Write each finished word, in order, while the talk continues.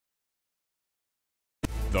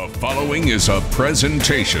The following is a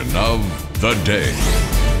presentation of The Day.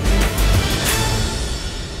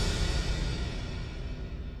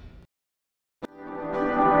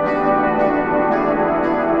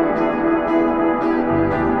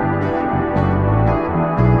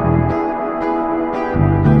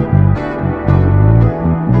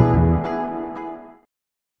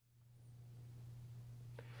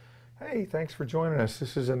 Hey, thanks for joining us.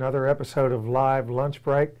 This is another episode of Live Lunch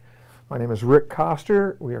Break. My name is Rick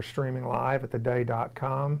Coster. We are streaming live at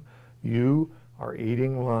theday.com. You are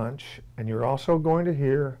eating lunch, and you're also going to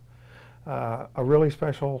hear a really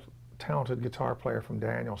special, talented guitar player from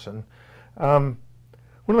Danielson. One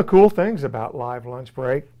of the cool things about Live Lunch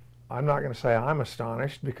Break, I'm not going to say I'm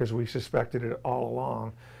astonished because we suspected it all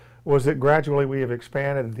along, was that gradually we have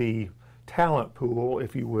expanded the talent pool,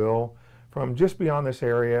 if you will, from just beyond this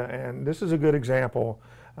area, and this is a good example.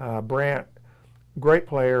 Brandt, great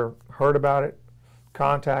player, heard about it,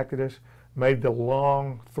 contacted us, made the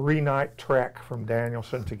long 3-night trek from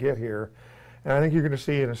Danielson to get here, and I think you're going to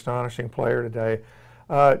see an astonishing player today.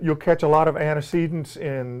 You'll catch a lot of antecedents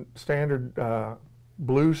in standard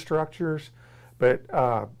blues structures, but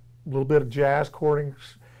a little bit of jazz chording.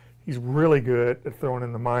 He's really good at throwing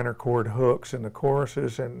in the minor chord hooks and the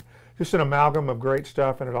choruses, and just an amalgam of great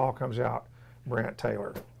stuff, and it all comes out. Brandt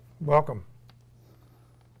Taylor. Welcome.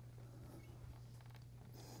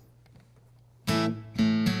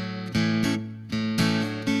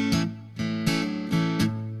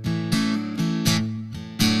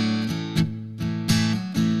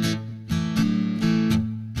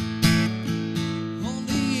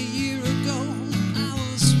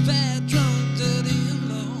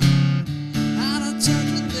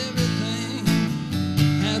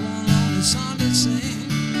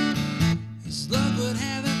 Luck would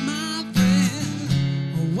have it, my friend.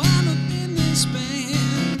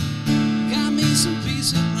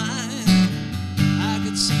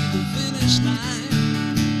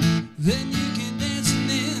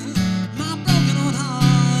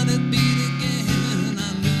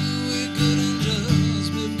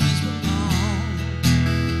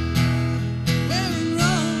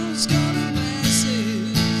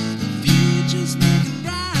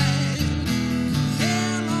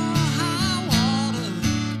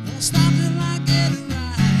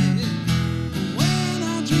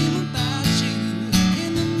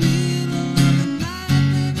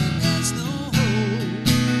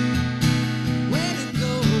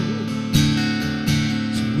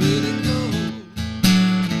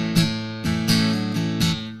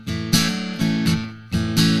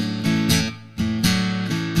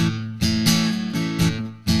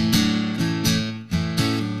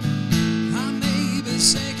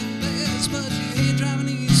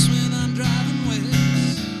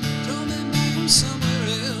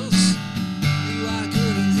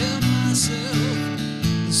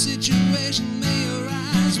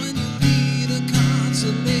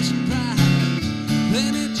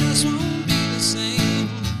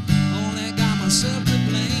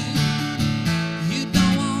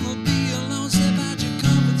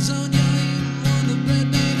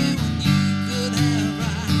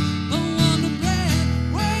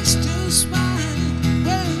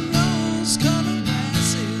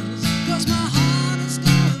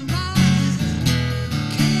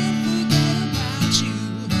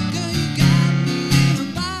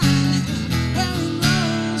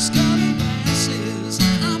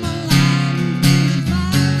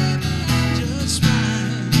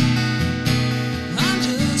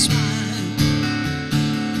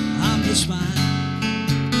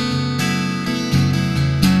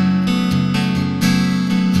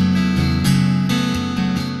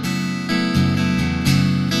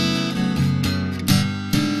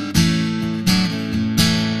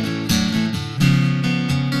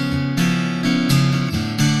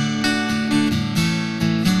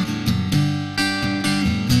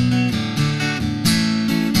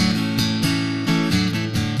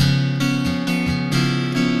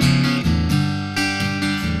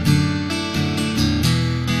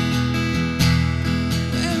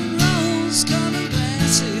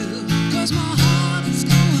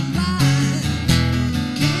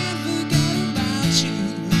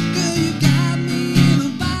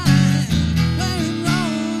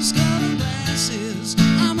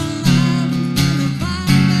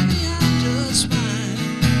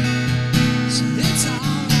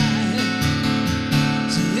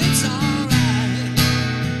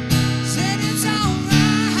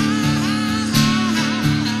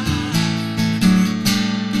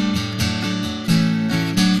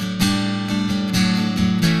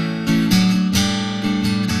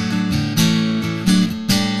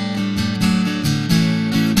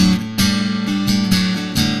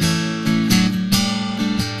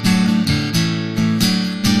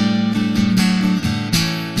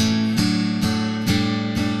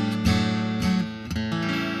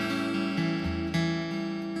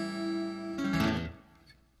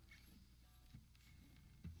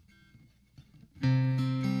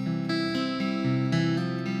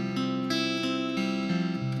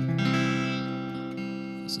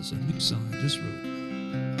 a new song I just wrote.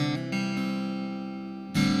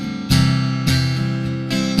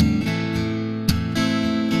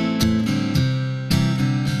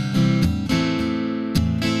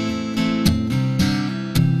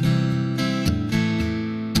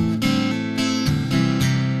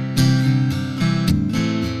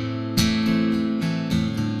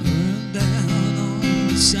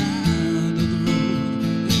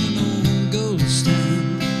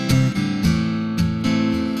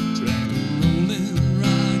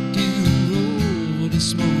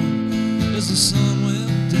 The sun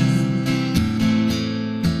went down,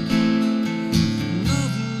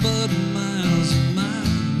 nothing but miles and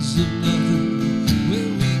miles of nothing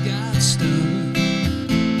where we got stuck.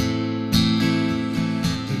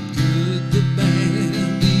 The good, the bad,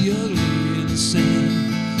 the ugly, and the sad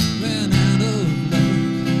ran out of luck.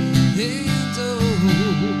 And oh,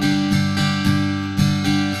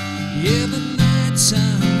 yeah, the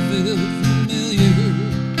nighttime felt familiar.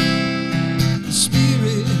 The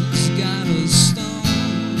spirits got us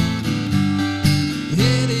stoned,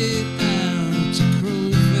 headed out to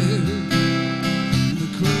Crowville. The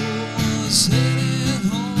crow was headed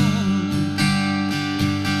home.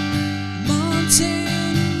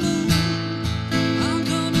 Montana moon, I'm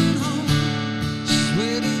coming home. She's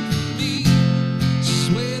waiting for me, she's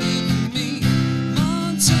waiting for me.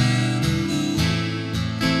 Montana moon,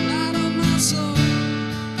 light on my soul.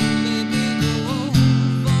 Let me go home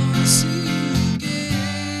before I see you again.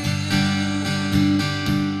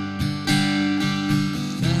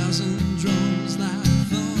 Thousand drums like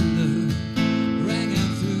thunder rang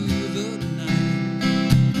out through the night.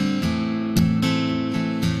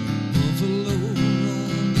 Buffalo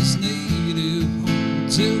roamed his native home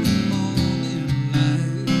till the morning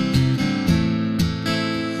light.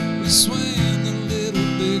 We swam the little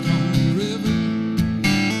Bighorn River,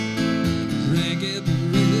 drank at the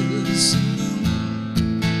Red Saloon.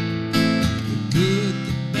 The good,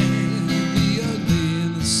 the bad, the ugly,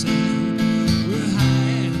 and the sad were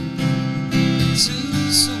high and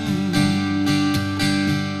too soon.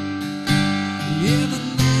 Yeah, the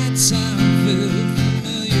nighttime felt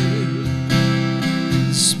familiar.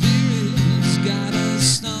 The spirits got us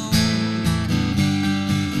stoned,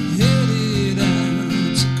 headed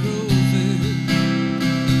out to Crowville.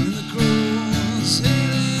 And the crow was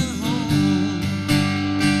headed home.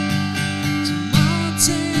 To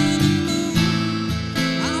Montana moon,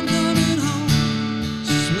 I'm coming home.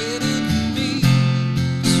 She's waiting for me,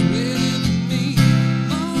 she's waiting for me.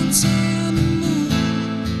 Montana moon,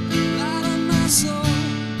 light on my soul.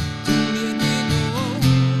 Don't let me go home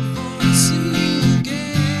before I see you again.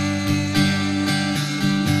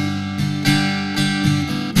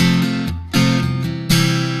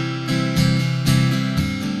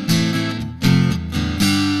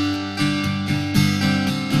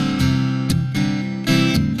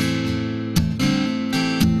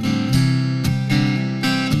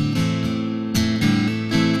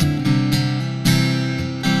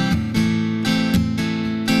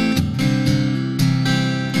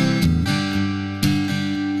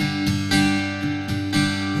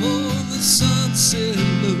 Oh, the sunset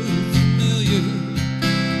looked familiar.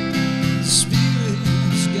 The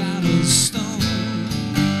spirits got us stoned,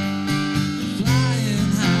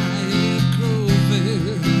 flying high at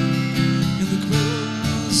Crowville. And the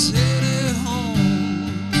crow was headed home.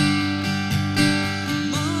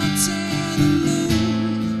 Montana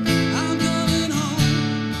moon, I'm coming home.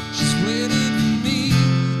 She's waiting for me,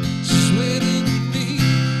 she's waiting for me.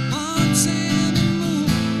 Montana moon,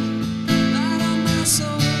 light on my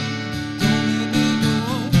soul. Don't let me go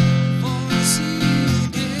home before I see you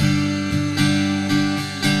again.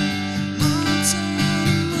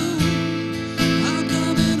 Montana moon, I'm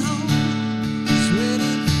coming home. She's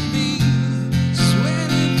waiting for me, she's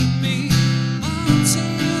waiting for me.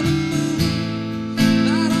 Montana moon,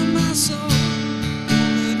 light on my soul.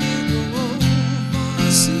 Don't let me go home before I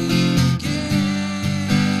see you again.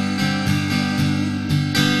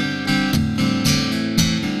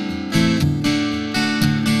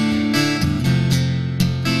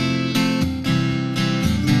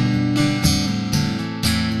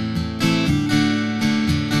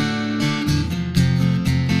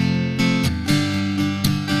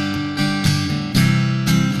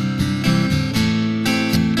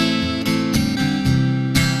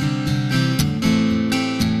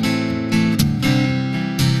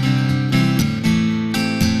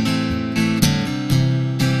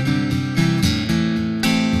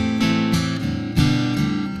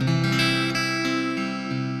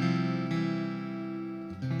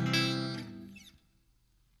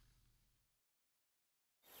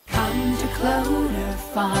 Come to Clover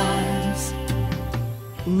Farms.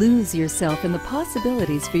 Lose yourself in the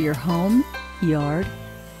possibilities for your home, yard,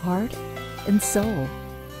 heart, and soul.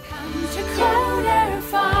 Come to Cloder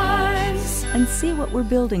Farms And see what we're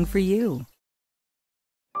building for you.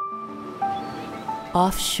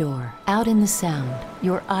 Offshore, out in the Sound,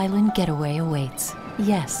 your island getaway awaits.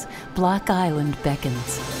 Yes, Block Island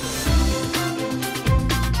beckons.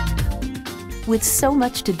 With so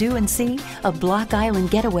much to do and see, a Block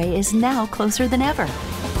Island getaway is now closer than ever.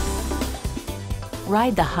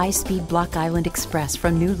 Ride the high-speed Block Island Express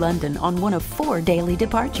from New London on one of 4 daily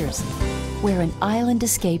departures, where an island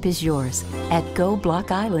escape is yours at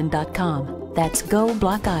goblockisland.com. That's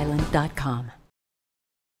goblockisland.com.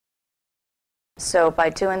 So by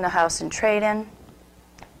doing the house and trade-in,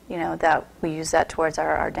 you know, that we use that towards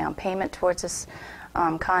our down payment towards this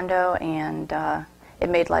condo, and it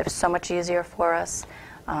made life so much easier for us.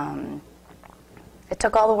 It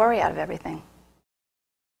took all the worry out of everything.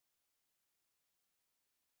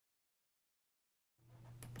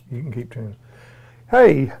 You can keep tuning.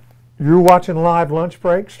 Hey, you're watching Live Lunch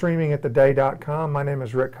Break, streaming at theday.com. My name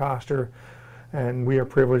is Rick Coster, and we are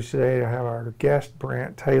privileged today to have our guest,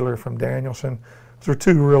 Brandt Taylor from Danielson. Those are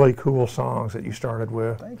 2 really cool songs that you started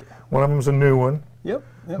with. Thank you. One of them's a new one, Yep.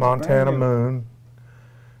 Montana brand new. Moon,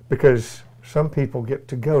 because some people get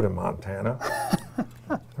to go to Montana.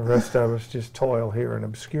 The rest of us just toil here in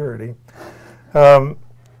obscurity.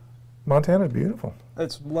 Montana's beautiful.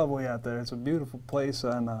 It's lovely out there. It's a beautiful place,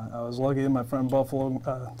 and I was lucky that my friend Buffalo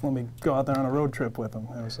let me go out there on a road trip with him.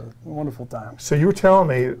 It was a wonderful time. So you were telling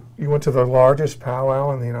me you went to the largest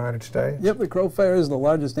powwow in the United States? Yep, the Crow Fair is the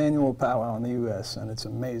largest annual powwow in the U.S., and it's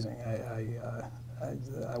amazing.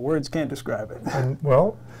 Words can't describe it. And,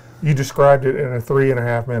 well, you described it in a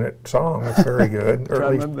 3.5 minute song. That's very good, or at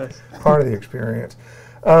Tried my least best. part of the experience.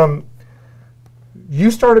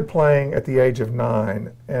 You started playing at the age of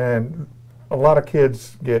 9, and a lot of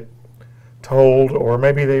kids get told, or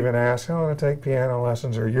maybe they even ask, "Oh, I'm going to take piano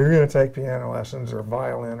lessons," or "You're going to take piano lessons," or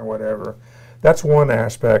violin, or whatever. That's one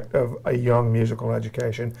aspect of a young musical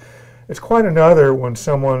education. It's quite another when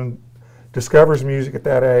someone discovers music at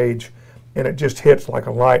that age, and it just hits like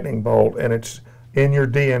a lightning bolt, and it's in your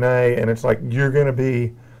DNA, and it's like you're going to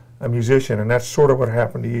be a musician, and that's sort of what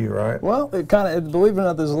happened to you, right? Well, it kind of, believe it or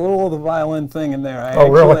not, there's a little of the violin thing in there.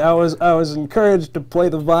 Really? I was encouraged to play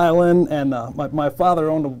the violin, and my father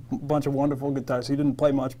owned a bunch of wonderful guitars. He didn't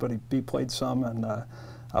play much, but he played some, and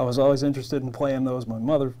I was always interested in playing those. My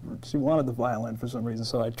mother, she wanted the violin for some reason,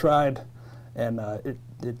 so I tried, and it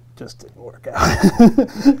just didn't work out.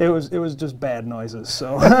 it was just bad noises.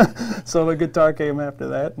 So so the guitar came after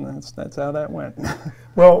that, and that's how that went.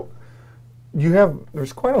 Well,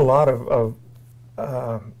 there's quite a lot of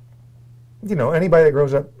you know, anybody that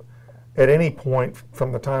grows up at any point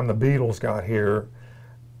from the time the Beatles got here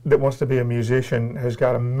that wants to be a musician has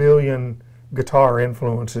got a million guitar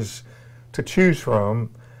influences to choose from.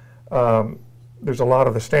 There's a lot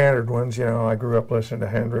of the standard ones, you know, I grew up listening to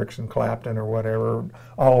Hendrix and Clapton or whatever,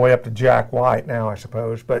 all the way up to Jack White now, I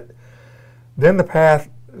suppose. But then the path,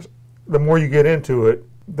 the more you get into it,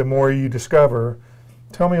 the more you discover.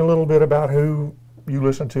 Tell me a little bit about who you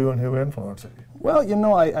listen to and who influenced you. Well, you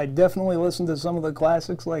know, I definitely listened to some of the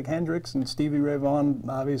classics like Hendrix and Stevie Ray Vaughan,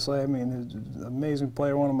 obviously. I mean, he's an amazing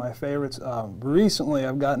player, one of my favorites. Recently,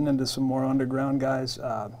 I've gotten into some more underground guys.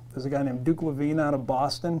 There's a guy named Duke Levine out of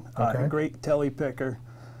Boston, Okay. a great telly picker.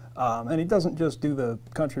 And he doesn't just do the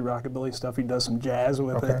country rockabilly stuff, he does some jazz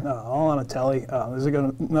with it, all on a telly. There's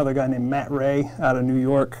another guy named Matt Ray out of New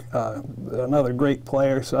York, another great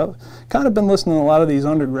player. So I've kind of been listening to a lot of these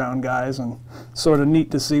underground guys, and sort of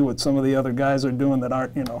neat to see what some of the other guys are doing that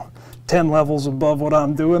aren't, you know, 10 levels above what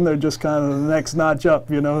I'm doing. They're just kind of the next notch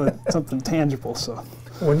up, you know, something tangible. So.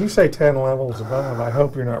 When you say 10 levels above, I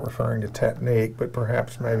hope you're not referring to technique, but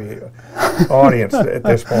perhaps maybe audience at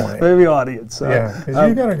this point. Maybe audience. Yeah, because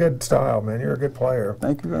you've got a good style, man. You're a good player.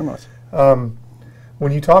 Thank you very much.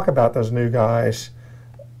 When you talk about those new guys,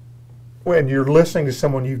 when you're listening to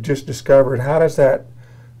someone you've just discovered, how does that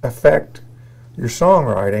affect your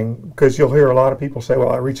songwriting? Because you'll hear a lot of people say, well,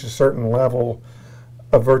 I reached a certain level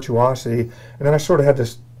of virtuosity, and then I sort of had to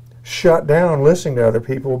shut down listening to other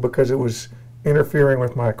people because it was interfering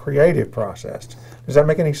with my creative process. Does that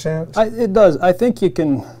make any sense? It does. I think you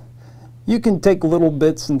can take little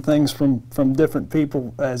bits and things from different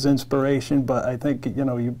people as inspiration, but I think, you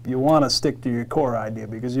know, you want to stick to your core idea,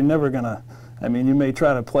 because you're never going to, I mean, you may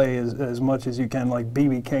try to play as much as you can like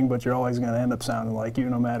B.B. King, but you're always going to end up sounding like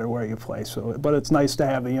you no matter where you play. So, but it's nice to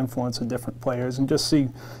have the influence of different players and just see,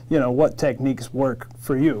 you know, what techniques work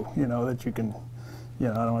for you, you know, that you can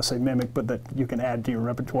I don't want to say mimic, but that you can add to your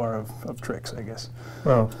repertoire of tricks, I guess.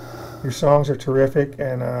 Well, your songs are terrific,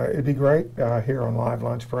 and it'd be great here on Live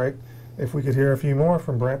Lunch Break if we could hear a few more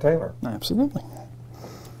from Brandt Taylor. Absolutely.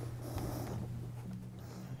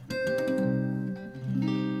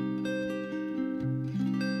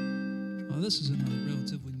 This is a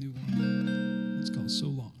relatively new one. It's called So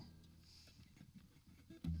Long.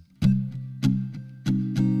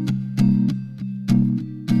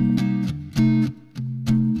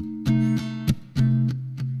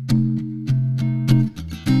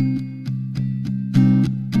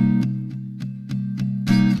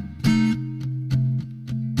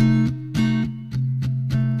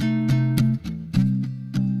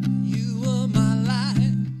 You were my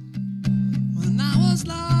light when I was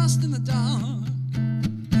lost in the dark.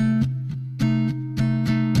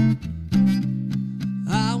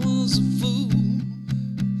 I was a fool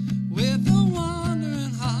with a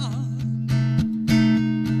wandering heart.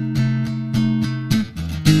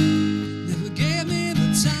 Never gave me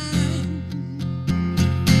the time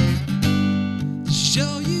to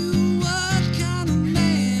show you what kind of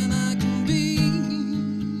man I can be.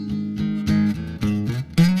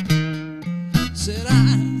 Said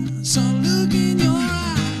I saw a look in your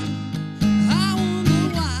eye. I wonder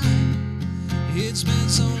why it's been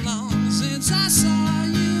so long since I saw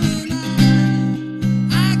you, and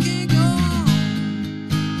I can't go on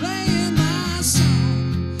playing my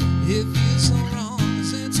song. It feels so wrong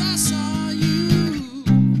since I saw you.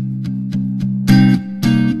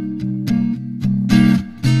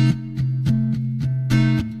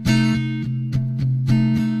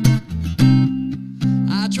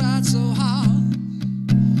 I tried so hard,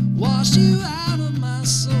 washed you out of my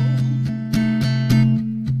soul.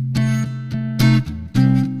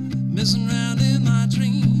 Messing around in my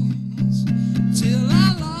dreams till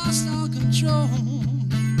I lost all control.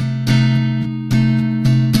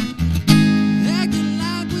 Acting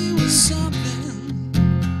like we were something.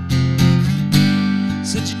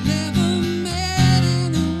 Said you never met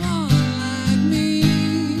anyone like me.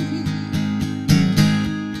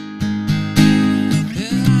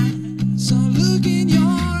 Then I saw a look in your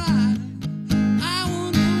eye. I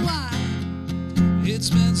wonder why it's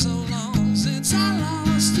been so long since I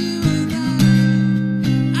lost you, and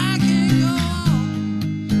I can't go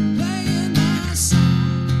on playing my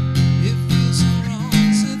song. It feels so wrong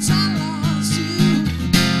since I lost you.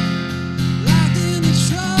 Like in a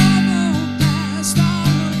troubled past,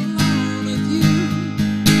 all alone with you.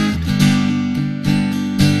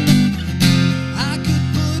 I could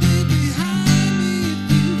put it behind me if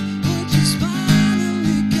you would just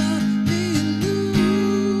finally cut me loose.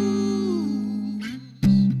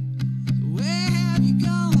 Where have you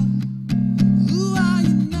gone? Who are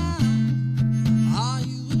you now? Are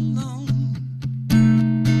you alone?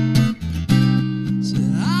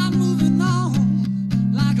 Said I'm moving on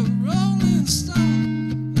like a rolling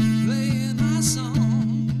stone, playing my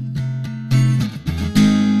song.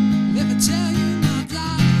 Let me tell you, my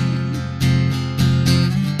darling,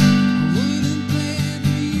 I wouldn't play it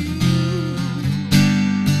for you.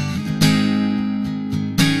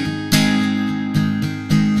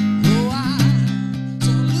 Oh, I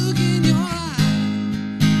saw a look in your eye,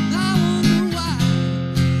 and I wonder why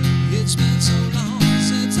it's been so long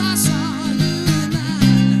since I saw you, and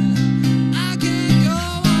I can't go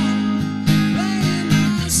on playing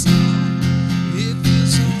my song. It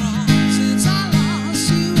feels so wrong since I lost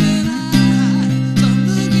you, and I saw a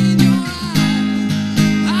look in your eye.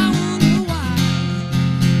 I wonder why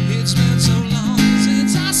it's been so long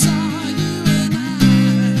since I saw you, and I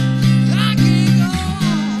can't go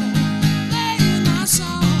on playing my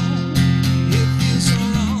song. It feels so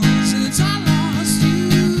wrong since I lost you.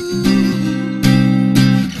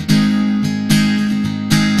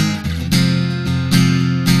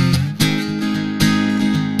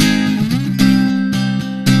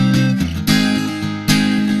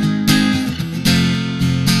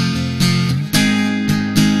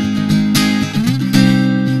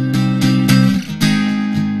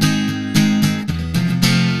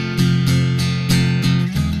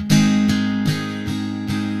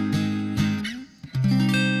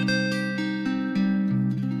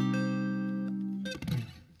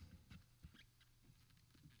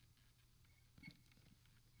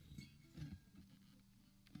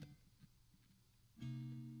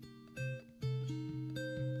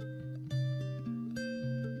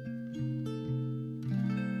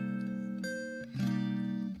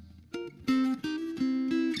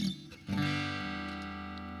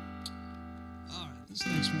 All right, this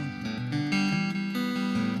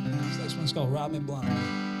next one's called Rob Me Blind.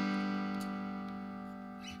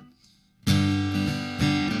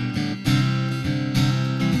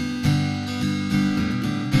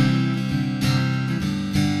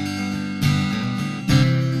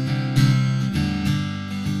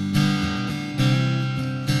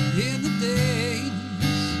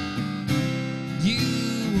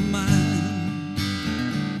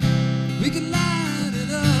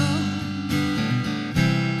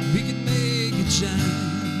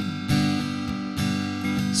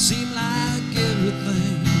 Seemed like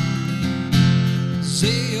everything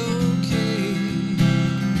say okay.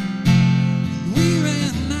 We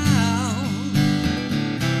ran out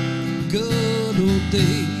good old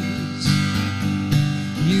days.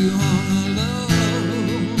 You hung low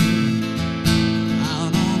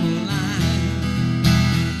out on the line.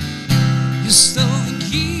 You stole the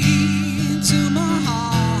key to my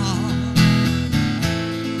heart,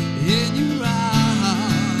 and you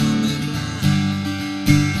robbed me blind.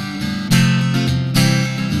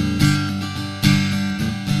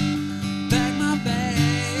 Packed my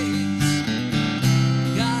bags,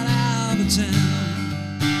 got out of town,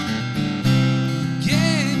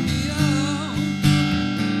 gave me up,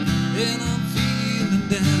 and I'm feeling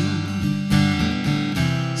down.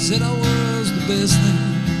 Said I was the best thing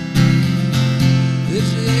that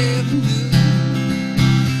you ever knew.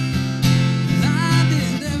 I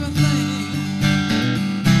did everything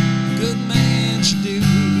a good man should do.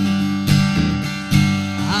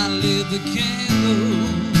 I lit the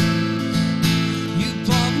candles, you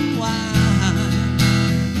poured the wine.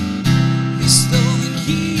 You stole the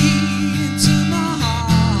key to my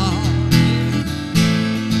heart,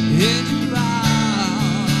 and you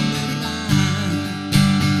robbed me blind.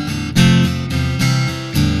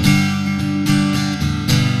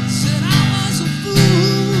 Said I was a fool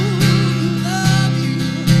to love you,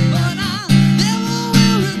 but I never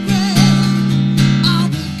will regret all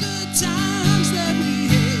the good times that we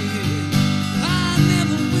had. I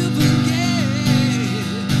never will forget.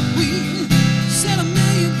 We said a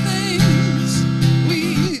million things, we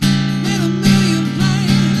made a million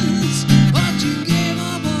plans, but you gave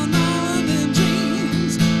up on all them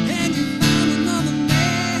dreams, and you found another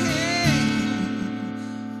man.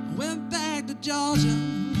 Went back to Georgia,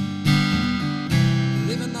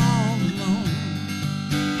 living all alone.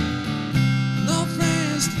 No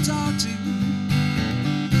friends to talk to,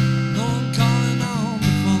 no one calling on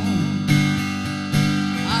the phone.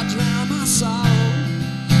 I drowned my sorrow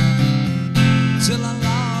till I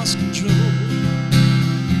lost control.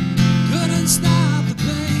 Couldn't stop the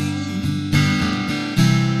pain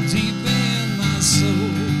deep in my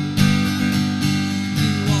soul. You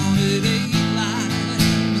wanted 8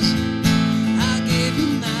 lives, I gave you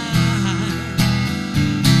 9.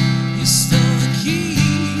 You stole the key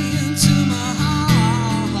into my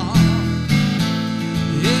heart,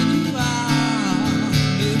 and you robbed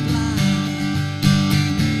me blind.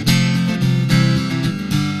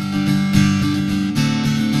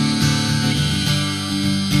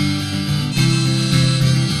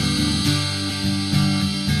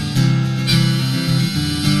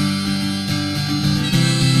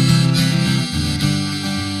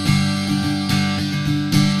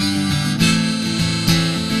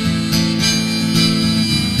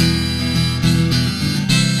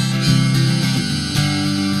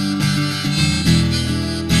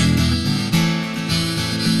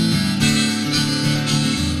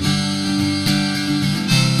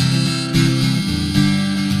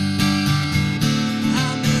 I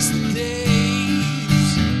miss the days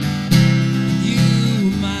you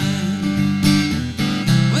were mine,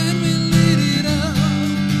 when we lit it up,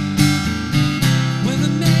 when we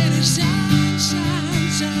made it shine, shine,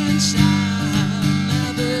 shine, shine. Now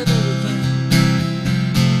that everything's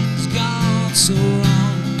gone so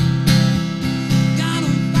wrong,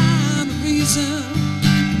 gotta find a reason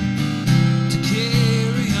to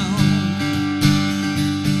carry on.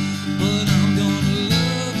 But I'm gonna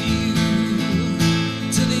love you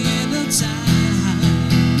till the end of time.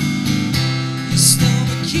 You stole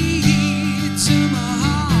the key to my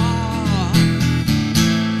heart,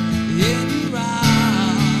 and you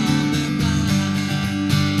robbed me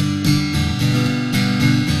blind.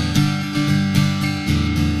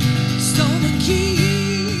 Stole the key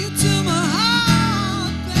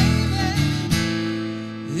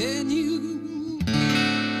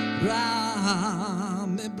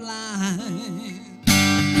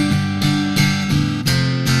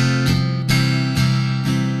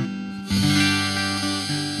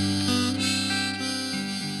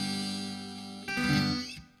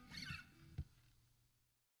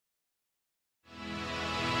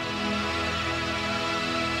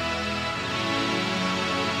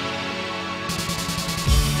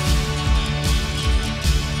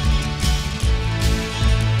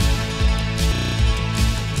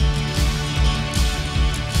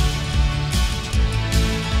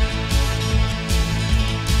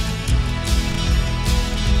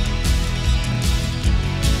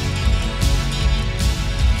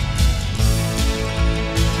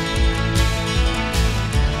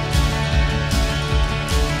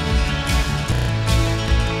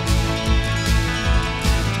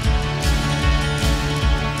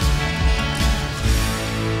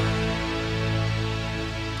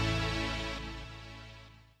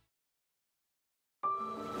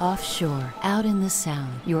Offshore, out in the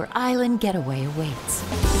Sound, your island getaway awaits.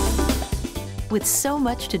 With so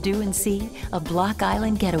much to do and see, a Block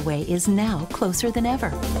Island getaway is now closer than ever.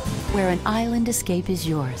 Where an island escape is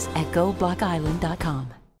yours at GoBlockIsland.com.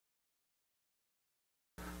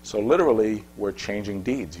 So literally, we're changing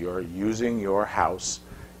deeds. You're using your house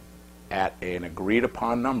at an agreed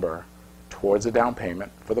upon number towards a down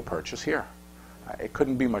payment for the purchase here. It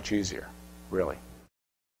couldn't be much easier, really.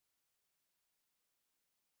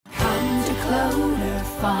 Come to Cloder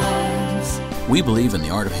Farms. We believe in the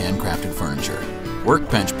art of handcrafted furniture.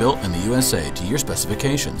 Workbench built in the USA to your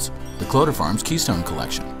specifications. The Cloder Farms Keystone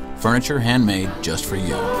Collection. Furniture handmade just for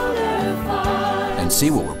you. And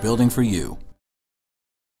see what we're building for you.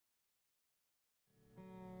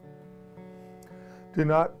 Do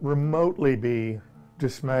not remotely be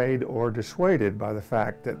dismayed or dissuaded by the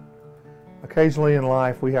fact that occasionally in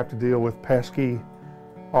life we have to deal with pesky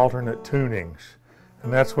alternate tunings.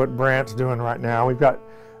 And that's what Brandt's doing right now. We've got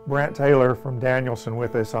Brandt Taylor from Danielson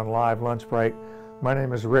with us on Live Lunch Break. My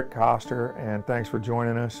name is Rick Coster, and thanks for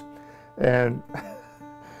joining us. And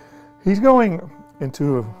he's going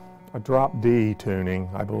into a drop D tuning,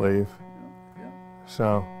 I believe.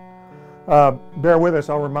 So bear with us.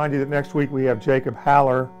 I'll remind you that next week we have Jacob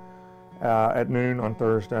Haller at noon on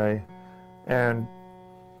Thursday. And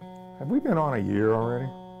have we been on a year already,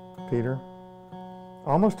 Peter?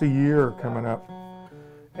 Almost a year coming up.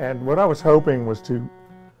 And what I was hoping was to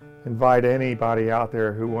invite anybody out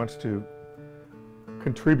there who wants to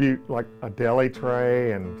contribute like a deli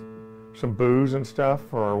tray and some booze and stuff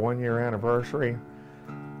for our 1-year anniversary.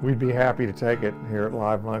 We'd be happy to take it here at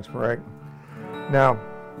Live Lunch Break. Now,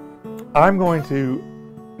 I'm going to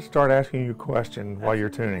start asking you a question while you're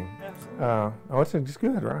tuning. It's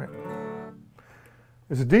good, right?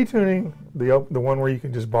 Is the detuning the one where you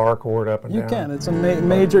can just bar a chord up and down? You can. It's a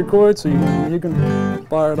major chord, so you can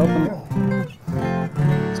bar it up and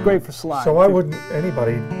it's great for slide. So why wouldn't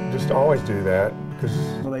anybody just always do that?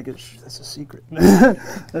 Well, that's a secret.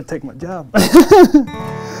 That'd take my job.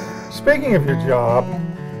 Speaking of your job,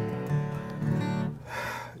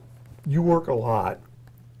 you work a lot.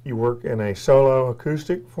 You work in a solo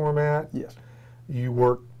acoustic format. Yes. You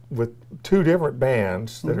work with 2 different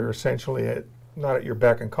bands that are essentially not at your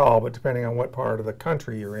beck and call, but depending on what part of the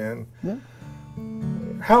country you're in. Yeah.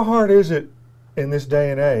 How hard is it in this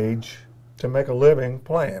day and age to make a living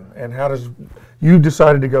playing? And how does you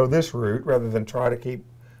decided to go this route rather than try to keep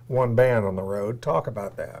one band on the road? Talk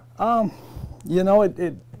about that. You know,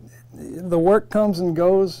 the work comes and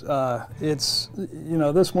goes. It's, you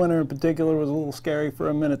know, this winter in particular was a little scary for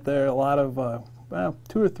a minute there. A lot of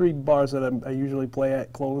 2 or 3 bars that I usually play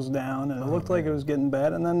at closed down, and it looked like it was getting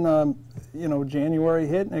bad. And then, you know, January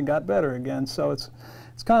hit and it got better again. So it's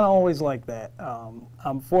kind of always like that.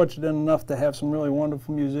 I'm fortunate enough to have some really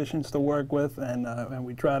wonderful musicians to work with, and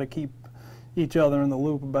we try to keep each other in the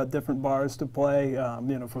loop about different bars to play,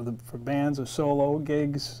 you know, for bands or solo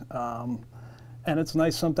gigs. And it's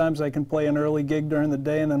nice sometimes I can play an early gig during the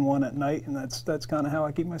day and then one at night, and that's kind of how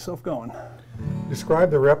I keep myself going. Describe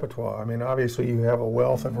the repertoire. I mean, obviously you have a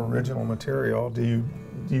wealth of original material. Do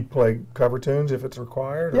you play cover tunes if it's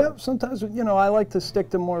required? Yeah, sometimes, you know, I like to stick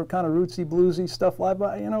to more kind of rootsy, bluesy stuff live.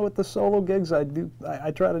 But, you know, with the solo gigs, I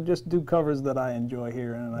try to just do covers that I enjoy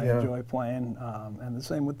hearing and I enjoy playing, and the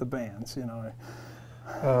same with the bands, you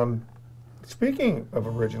know. Speaking of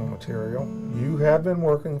original material, you have been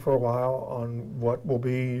working for a while on what will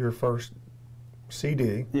be your first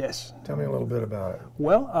CD. Yes. Tell me a little bit about it.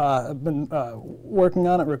 Well, I've been working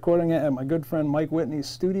on it, recording it at my good friend Mike Whitney's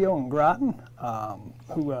studio in Groton,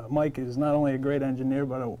 Mike is not only a great engineer,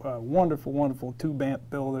 but a wonderful, wonderful tube-amp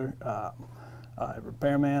builder, a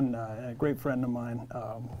repairman, and a great friend of mine.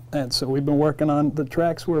 And so we've been working on the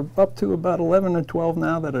tracks. We're up to about 11 or 12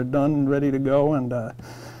 now that are done and ready to go, and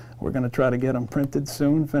we're going to try to get them printed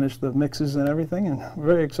soon, finish the mixes and everything, and we're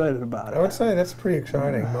very excited about it. I would say that's a pretty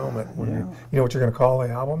exciting moment. When you know what you're going to call the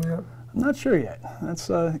album yet? I'm not sure yet. That's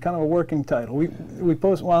kind of a working title. We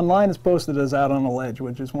post, well, online it's posted as Out on the Ledge,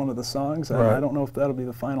 which is one of the songs. Right. I don't know if that'll be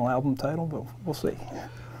the final album title, but we'll see.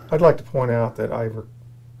 I'd like to point out that I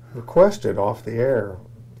requested off the air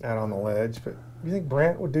Out on the Ledge, but you think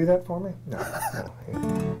Brandt would do that for me?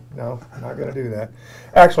 No, not going to do that.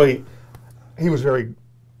 Actually, he was very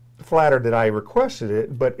flattered that I requested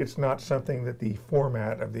it, but it's not something that the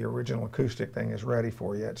format of the original acoustic thing is ready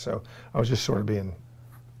for yet, so I was just sort of being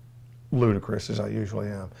ludicrous as I usually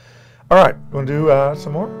am. All right, want to do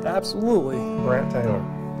some more? Absolutely. Brandt Taylor.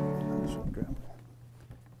 Grab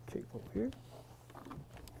a cape over here.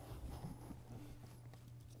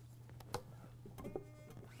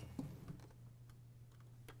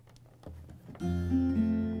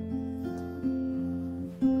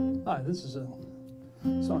 right, this is a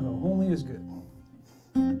song called Only Is Good.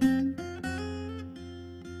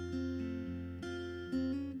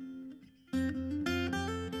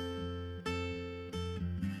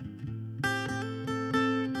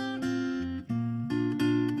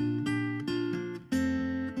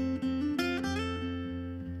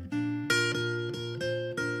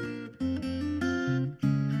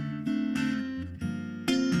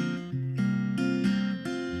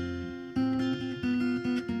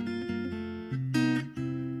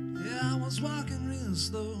 Walking real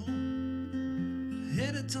slow,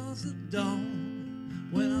 headed towards the door,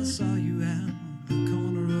 when I saw you out the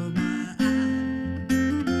corner of my eye.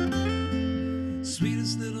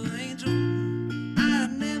 Sweetest little angel I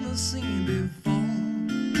had never seen before,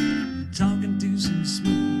 talking to some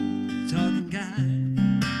smooth talking guy.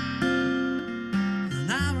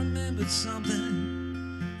 And I remembered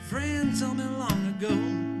something a friend told me long ago.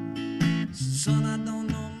 Son, I don't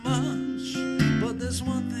know much, but there's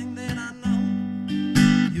one thing that I know.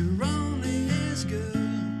 You're only as good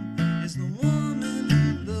as the woman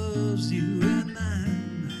who loves you, and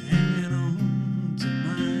I'm hanging on to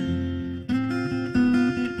mine.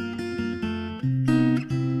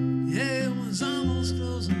 Yeah, it was almost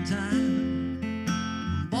closing time.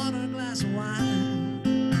 Bought her a glass of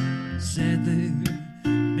wine, sat there,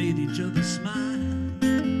 made each other smile.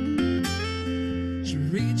 She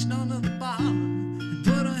reached under the bar and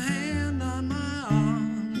put her hand on my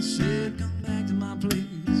arm and said, come back to my place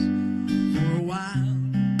for a while.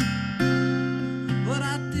 But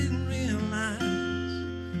I didn't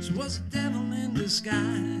realize she was a devil in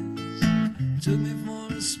disguise. Took me for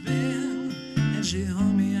a spin and she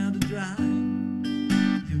hung me out to dry.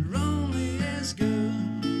 You're only as good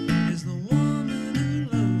as the woman who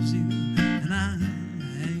loves you, and I'm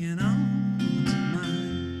hanging on to mine.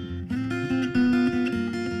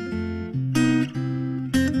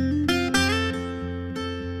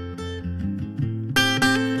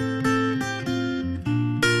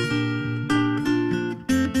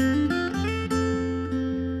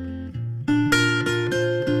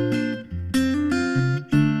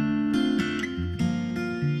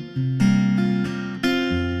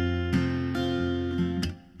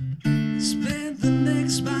 Spent the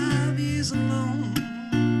next 5 years alone.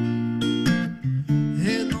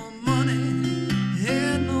 Had no money,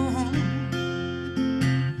 had no home.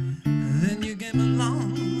 And then you came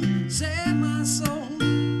along, saved my soul.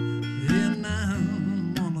 And now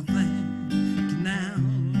I wanna thank you now.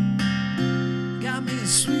 Got me a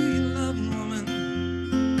sweet loving woman,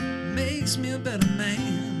 makes me a better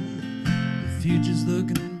man. The future's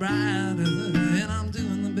looking brighter, and I'm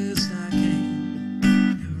doing the best I can.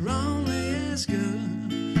 You're only as good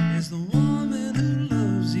as the woman who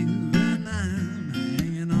loves you, and I'm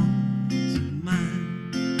hanging on to mine.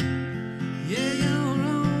 Yeah, you're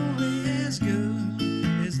only as good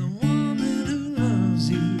as the woman who loves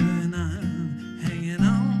you, and I'm hanging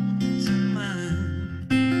on to mine.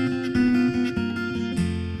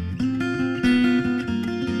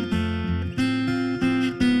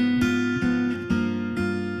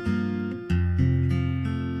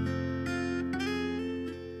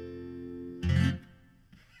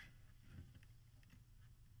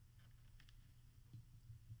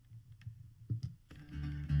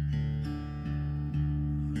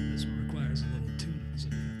 This one requires a little tuning, so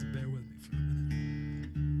you have to bear with me for a minute.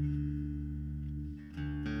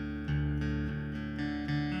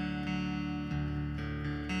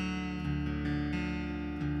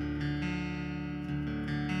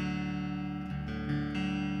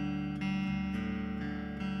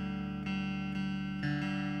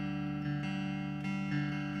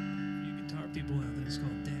 You guitar people out there, it's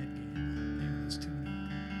called Dad Game. Name of this tuning.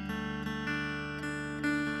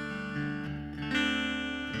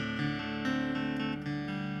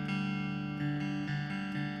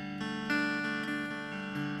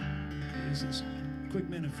 Here's this quick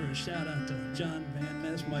minute for a shout out to John Van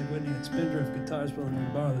Ness, Mike Whitney, and Spindrift Guitars for letting me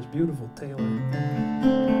borrow this beautiful Taylor.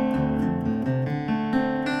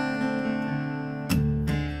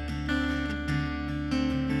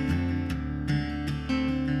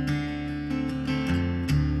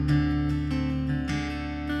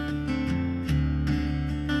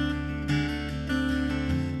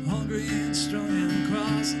 Hungry and strong and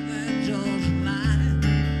crossing that Georgia line.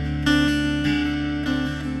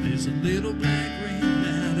 There's a little black ring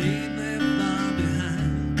that ain't that far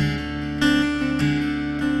behind.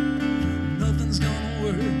 Nothing's gonna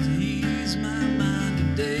work to ease my mind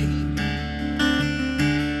today.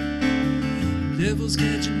 Devil's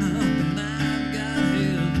catching up and I've got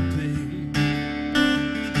hell to pay.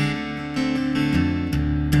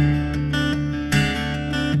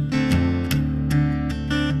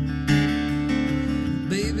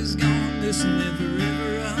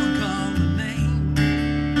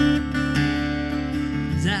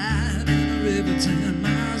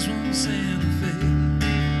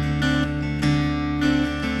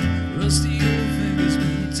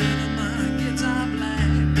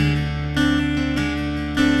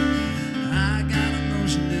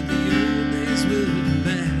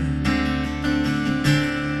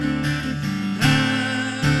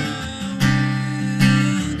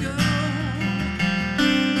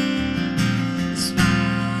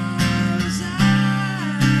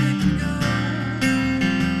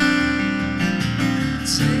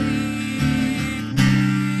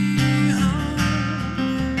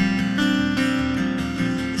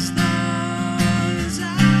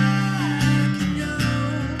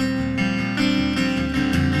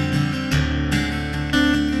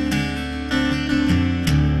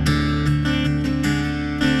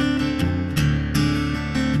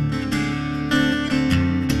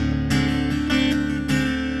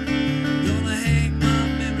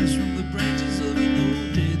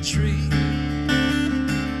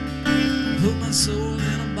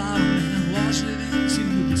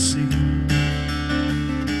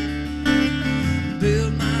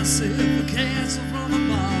 myself a castle from a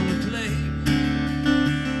ball of clay.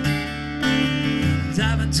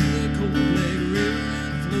 Dive into the cold black river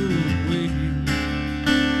and float away.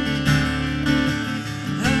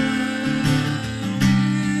 I will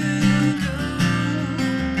go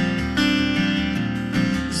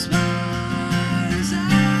as far as I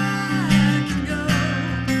can go.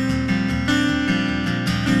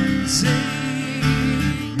 Take me home as long as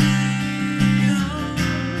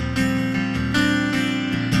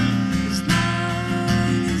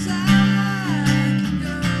I can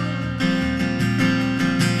go.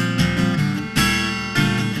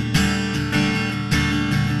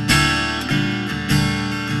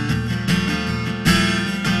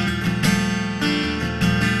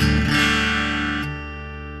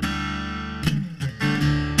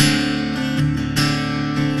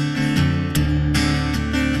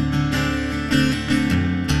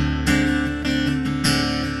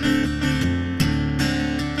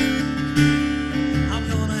 I'm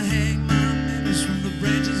gonna hang my memories from the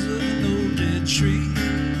branches of an old dead tree.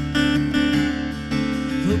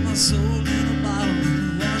 Put my soul in a bottle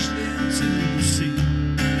and wash it into the sea.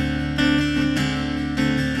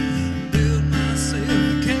 Build myself a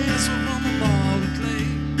castle from a ball of clay.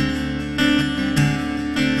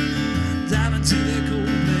 Dive into that cold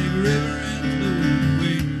black river and float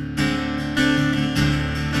away.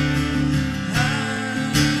 I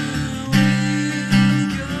will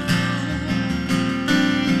go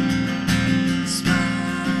as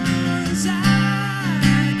far as I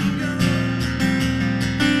can go.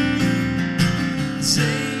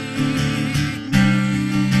 Take me home as long as I can go.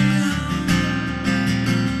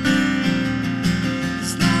 I will go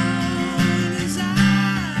as far as I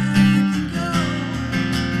can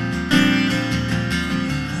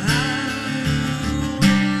go.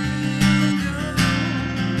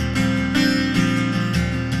 Take me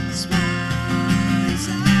home as long as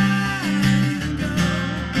I can go.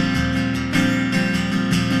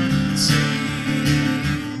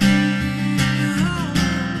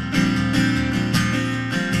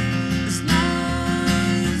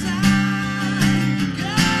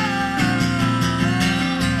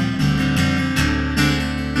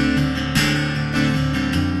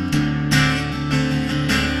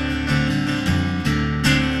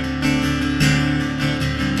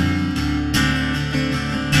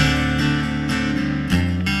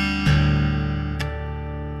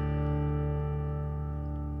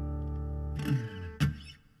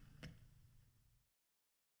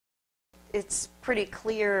 It's pretty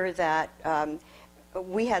clear that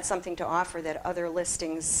we had something to offer that other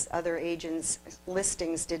listings, other agents'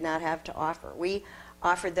 listings did not have to offer. We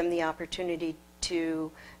offered them the opportunity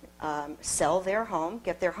to sell their home,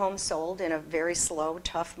 get their home sold in a very slow,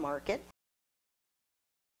 tough market.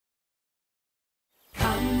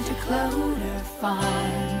 Come to Cloder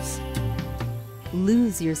Farms.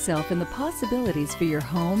 Lose yourself in the possibilities for your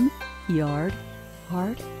home, yard,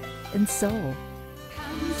 heart, and soul.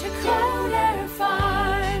 Come to Cloder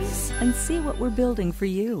Farms. And see what we're building for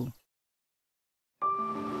you.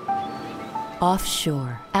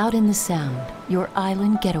 Offshore, out in the Sound, your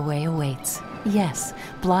island getaway awaits. Yes,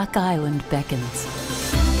 Block Island beckons.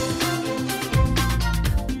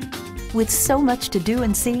 With so much to do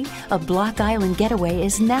and see, a Block Island getaway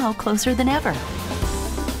is now closer than ever.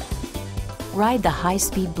 Ride the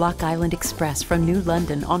high-speed Block Island Express from New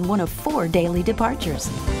London on one of 4 daily departures,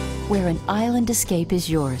 where an island escape is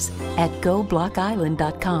yours at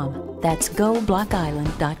GoBlockIsland.com. That's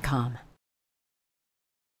GoBlockIsland.com.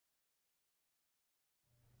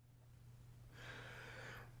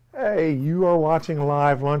 Hey, you are watching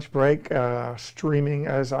Live Lunch Break, streaming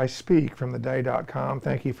as I speak from theday.com.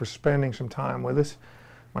 Thank you for spending some time with us.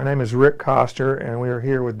 My name is Rick Coster, and we are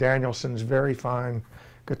here with Danielson's very fine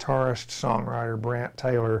guitarist, songwriter, Brandt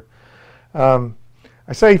Taylor. I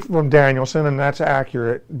say from Danielson, and that's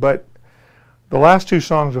accurate, but the last 2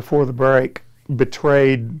 songs before the break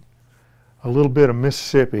betrayed a little bit of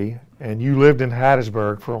Mississippi, and you lived in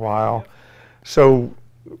Hattiesburg for a while. So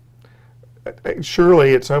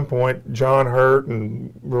surely at some point John Hurt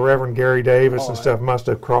and Reverend Gary Davis and stuff must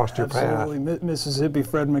have crossed your path. Absolutely, Mississippi,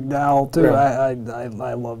 Fred McDowell too. Yeah.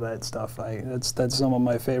 I love that stuff. That's some of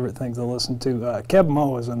my favorite things to listen to. Kev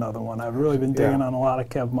Moe is another one. I've really been digging on a lot of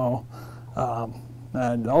Kev Moe.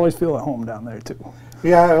 And I always feel at home down there too.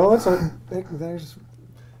 Yeah, well, there's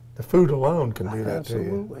the food alone can do that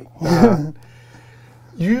Absolutely. to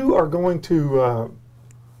you. You are going to.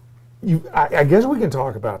 I guess we can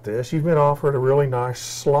talk about this. You've been offered a really nice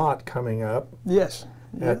slot coming up. Yes.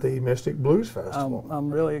 at the Mystic Blues Festival.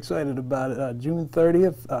 I'm really excited about it. June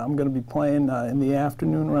 30th, I'm going to be playing in the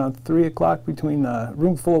afternoon around 3 o'clock between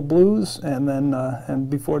Room Full of Blues and then and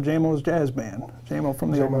before JMO's Jazz Band. JMO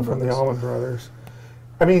from the Allman Brothers. The Allman Brothers.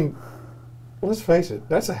 I mean, let's face it,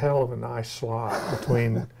 that's a hell of a nice slot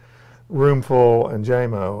between Roomful and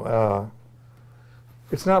JMO.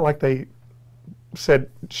 It's not like they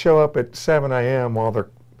said show up at 7 a.m. while they're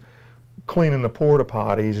cleaning the porta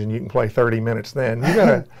potties and you can play 30 minutes then. You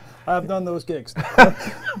gotta. I've done those gigs.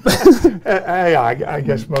 Hey, I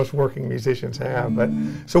guess most working musicians have. But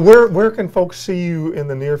so where can folks see you in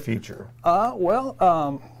the near future?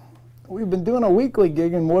 We've been doing a weekly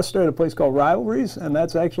gig in Worcester at a place called Rivalries, and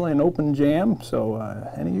that's actually an open jam. So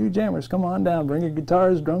any of you jammers, come on down, bring your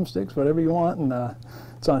guitars, drumsticks, whatever you want, and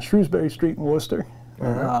it's on Shrewsbury Street in Worcester.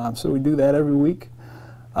 So we do that every week.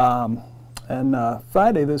 And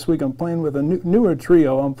Friday this week I'm playing with a newer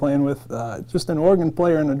trio. I'm playing with just an organ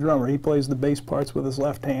player and a drummer. He plays the bass parts with his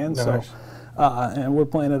left hand. Nice. So, and we're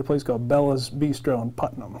playing at a place called Bella's Bistro in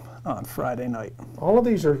Putnam on Friday night. All of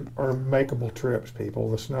these are makeable trips,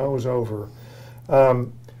 people. The snow is over. I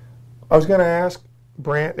was going to ask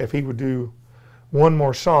Brandt if he would do one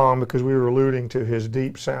more song because we were alluding to his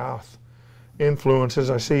Deep South influences.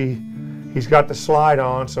 I see he's got the slide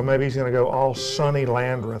on, so maybe he's going to go all Sonny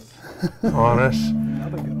Landreth on us.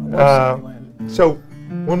 So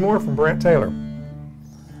one more from Brandt Taylor.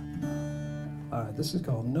 All right, this is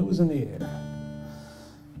called Nose in the Air.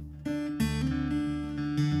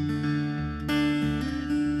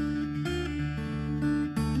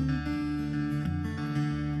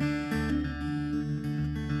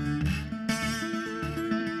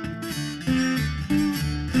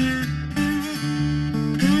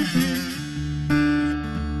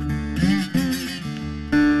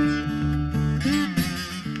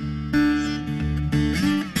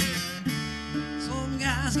 Some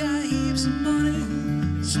guys got heaps of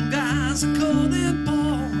money, some guys are cold and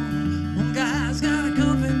poor. One guy's got a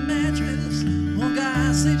comfy mattress, one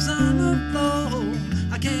guy sleeps on the floor.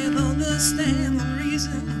 I can't understand the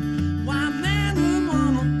reason why a man would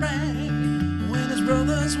wanna brag when his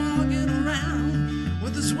brother's walking around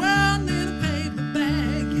with his world in a paper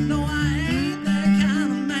bag. You know I ain't that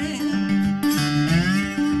kind of man.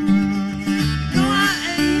 No,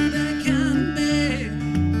 I ain't that kind of man.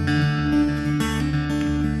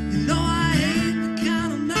 You know I ain't the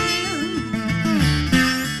kind of man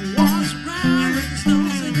who walks around with his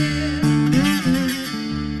nose in the air.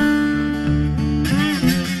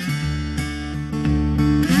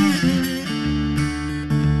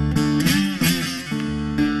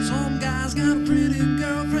 Some guy's got a pretty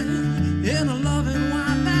girlfriend in a loving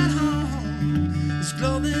wife at home. His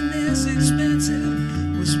clothing is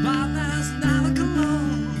expensive with spotlights and dollar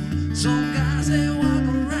cologne. Some guys they walk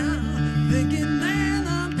around thinking, man,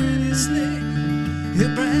 I'm pretty slick. He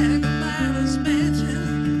brag about his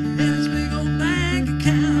mansion and his big old bank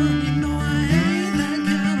account. You know I ain't that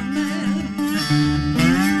kind of man.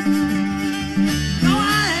 No, I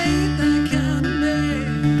ain't that kind of man.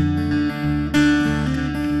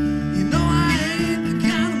 You know I ain't the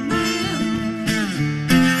kind of man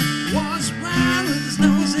who walks around with his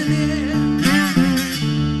nose in the air.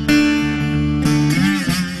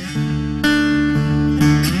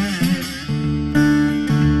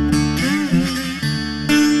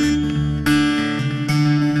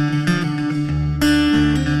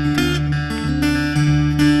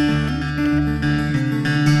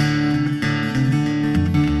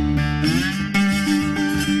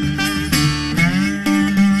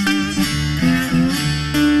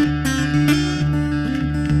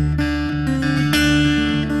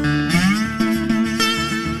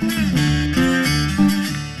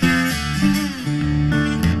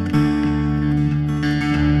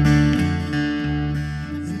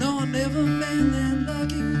 You know I've never been that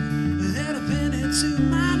lucky, but had a penny to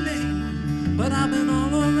my name. But I've been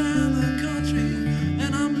all around the country,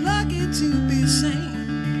 and I'm lucky to be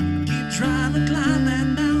sane. Keep trying to climb that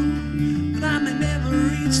mountain, but I may never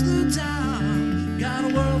reach the top. Got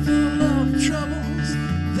a world full of troubles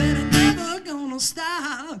that ain't never gonna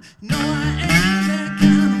stop. No, I ain't that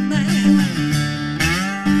kind of man.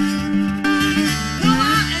 No,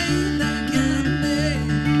 I ain't that kind of man.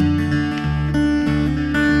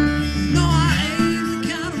 No, I ain't the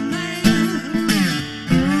kind of man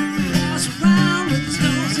who walks around with his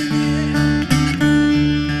nose in the air.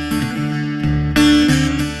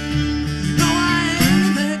 No, I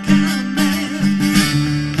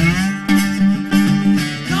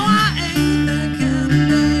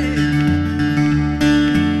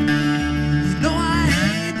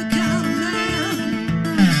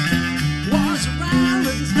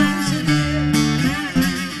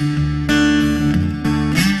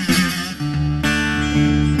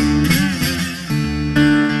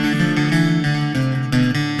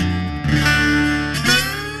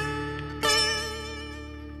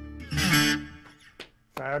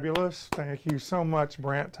fabulous. Thank you so much,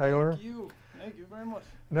 Brandt Taylor. Thank you very much.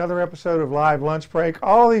 Another episode of Live Lunch Break.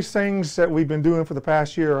 All these things that we've been doing for the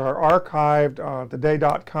past year are archived on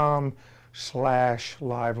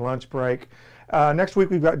theday.com/live lunch break. Next week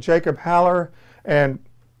we've got Jacob Haller, and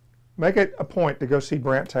make it a point to go see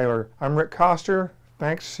Brandt Taylor. I'm Rick Coster.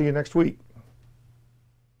 Thanks. See you next week.